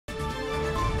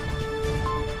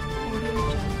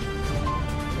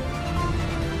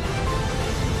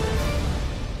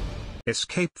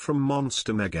Escape from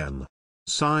monster Meghan.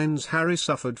 Signs Harry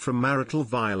suffered from marital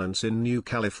violence in new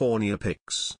California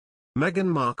Pics. Meghan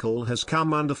Markle has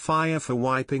come under fire for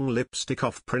wiping lipstick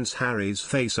off Prince Harry's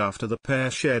face after the pair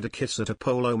shared a kiss at a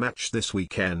polo match this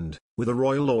weekend, with a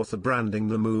royal author branding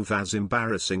the move as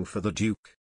embarrassing for the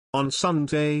Duke. On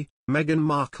Sunday, Meghan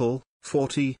Markle,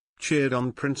 40, cheered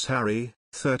on Prince Harry,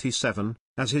 37,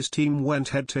 as his team went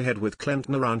head-to-head with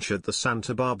Clinton Ranch at the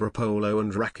Santa Barbara Polo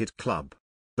and Racquet Club.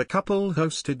 The couple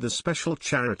hosted the special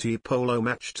charity polo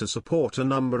match to support a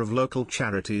number of local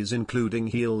charities including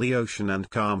Heal the Ocean and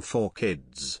Calm for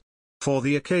Kids. For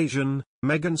the occasion,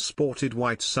 Meghan sported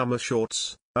white summer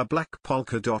shorts, a black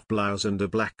polka dot blouse and a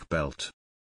black belt.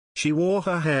 She wore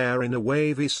her hair in a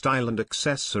wavy style and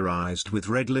accessorized with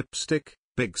red lipstick,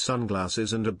 big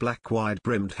sunglasses and a black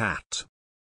wide-brimmed hat.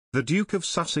 The Duke of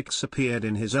Sussex appeared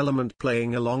in his element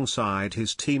playing alongside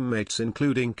his teammates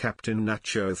including Captain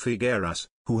Nacho Figueras,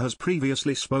 who has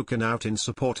previously spoken out in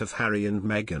support of Harry and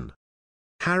Meghan.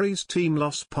 Harry's team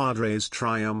Los Padres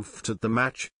triumphed at the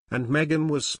match, and Meghan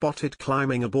was spotted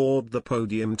climbing aboard the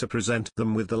podium to present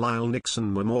them with the Lisle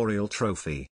Nixon Memorial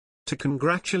trophy. To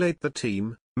congratulate the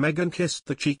team, Meghan kissed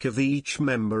the cheek of each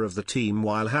member of the team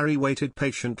while Harry waited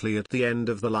patiently at the end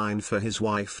of the line for his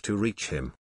wife to reach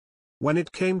him. When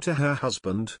it came to her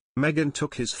husband, Meghan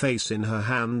took his face in her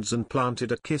hands and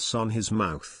planted a kiss on his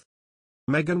mouth.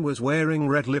 Meghan was wearing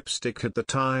red lipstick at the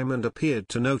time and appeared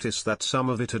to notice that some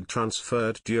of it had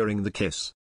transferred during the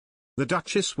kiss. The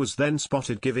Duchess was then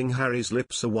spotted giving Harry's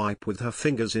lips a wipe with her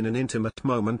fingers in an intimate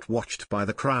moment watched by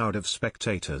the crowd of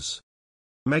spectators.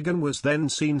 Meghan was then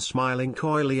seen smiling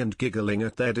coyly and giggling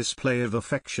at their display of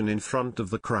affection in front of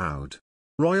the crowd.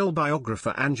 Royal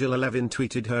biographer Angela Levin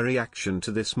tweeted her reaction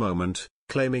to this moment,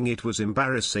 claiming it was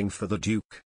embarrassing for the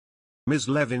Duke. Ms.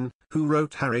 Levin, who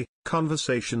wrote Harry,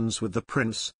 Conversations with the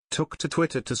Prince, took to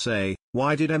Twitter to say,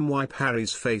 "Why did M wipe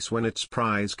Harry's face when it's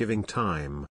prize-giving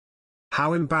time?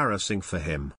 How embarrassing for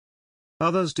him."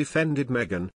 Others defended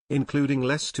Meghan, including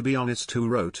Les to be honest who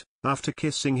wrote, "After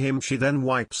kissing him she then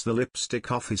wipes the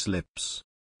lipstick off his lips.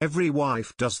 Every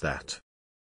wife does that."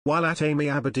 While at Amy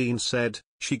Aberdeen said,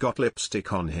 "She got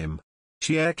lipstick on him.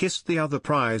 She air-kissed the other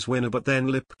prize winner but then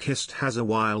lip-kissed Hazza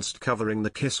whilst covering the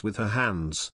kiss with her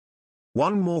hands."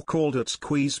 One more called at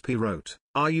Squeeze P wrote,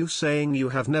 "Are you saying you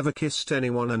have never kissed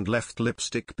anyone and left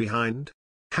lipstick behind?"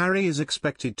 Harry is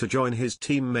expected to join his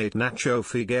teammate Nacho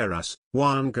Figueras,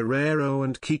 Juan Guerrero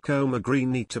and Kiko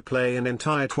Magrini to play an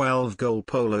entire 12-goal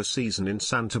polo season in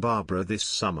Santa Barbara this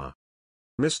summer.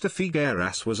 Mr.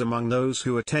 Figueras was among those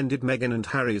who attended Meghan and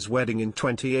Harry's wedding in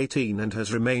 2018 and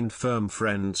has remained firm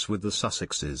friends with the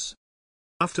Sussexes.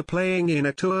 After playing in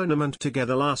a tournament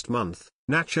together last month,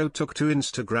 Nacho took to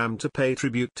Instagram to pay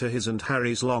tribute to his and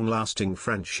Harry's long-lasting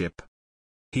friendship.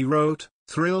 He wrote,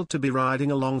 "Thrilled to be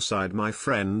riding alongside my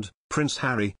friend, Prince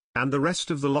Harry, and the rest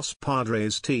of the Los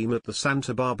Padres team at the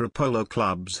Santa Barbara Polo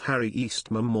Club's Harry East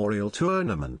Memorial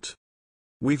Tournament.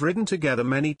 We've ridden together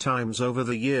many times over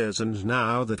the years and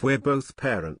now that we're both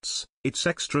parents, it's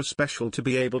extra special to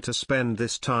be able to spend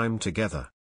this time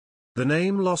together." The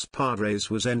name Los Padres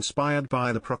was inspired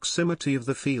by the proximity of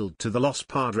the field to the Los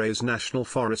Padres National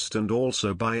Forest and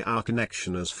also by our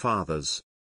connection as fathers.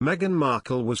 Meghan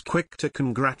Markle was quick to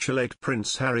congratulate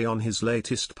Prince Harry on his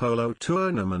latest polo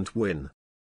tournament win.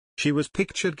 She was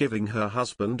pictured giving her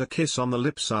husband a kiss on the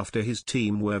lips after his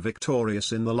team were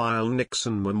victorious in the Lisle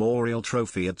Nixon Memorial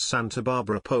Trophy at Santa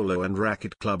Barbara Polo and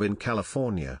Racquet Club in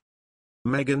California.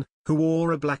 Meghan, who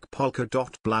wore a black polka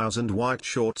dot blouse and white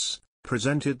shorts,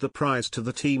 presented the prize to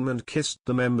the team and kissed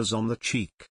the members on the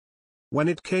cheek. When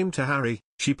it came to Harry,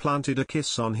 she planted a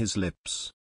kiss on his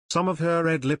lips. Some of her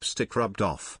red lipstick rubbed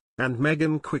off, and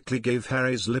Meghan quickly gave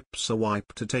Harry's lips a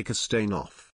wipe to take a stain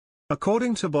off.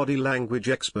 According to body language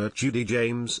expert Judy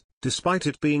James, despite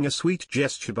it being a sweet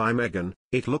gesture by Meghan,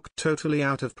 it looked totally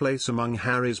out of place among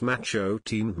Harry's macho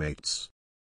teammates.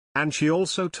 And she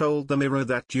also told the Mirror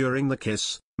that during the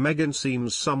kiss, Meghan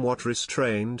seems somewhat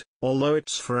restrained, although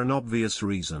it's for an obvious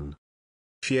reason.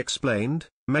 She explained,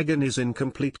 "Meghan is in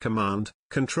complete command,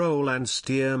 control and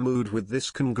steer mood with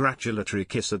this congratulatory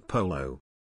kiss at polo.